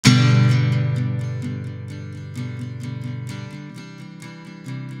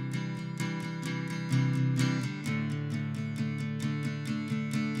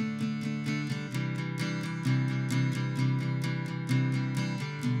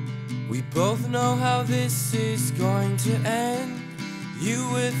We both know how this is going to end. You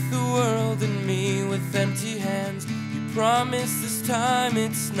with the world and me with empty hands. You promise this time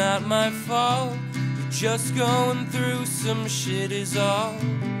it's not my fault. You're just going through some shit is all.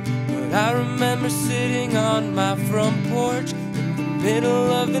 But I remember sitting on my front porch in the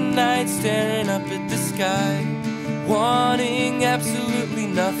middle of the night, staring up at the sky, wanting absolutely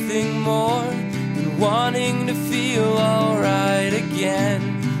nothing more than wanting to feel alright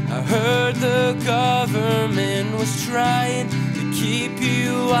again. I heard the government was trying to keep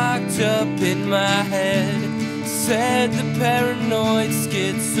you locked up in my head. Said the paranoid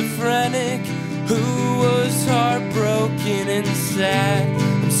schizophrenic who was heartbroken and sad.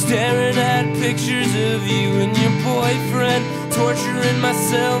 I'm staring at pictures of you and your boyfriend, torturing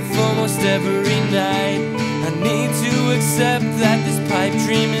myself almost every night. I need to accept that this pipe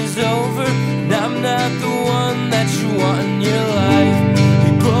dream is over, and I'm not the one that you want in your life.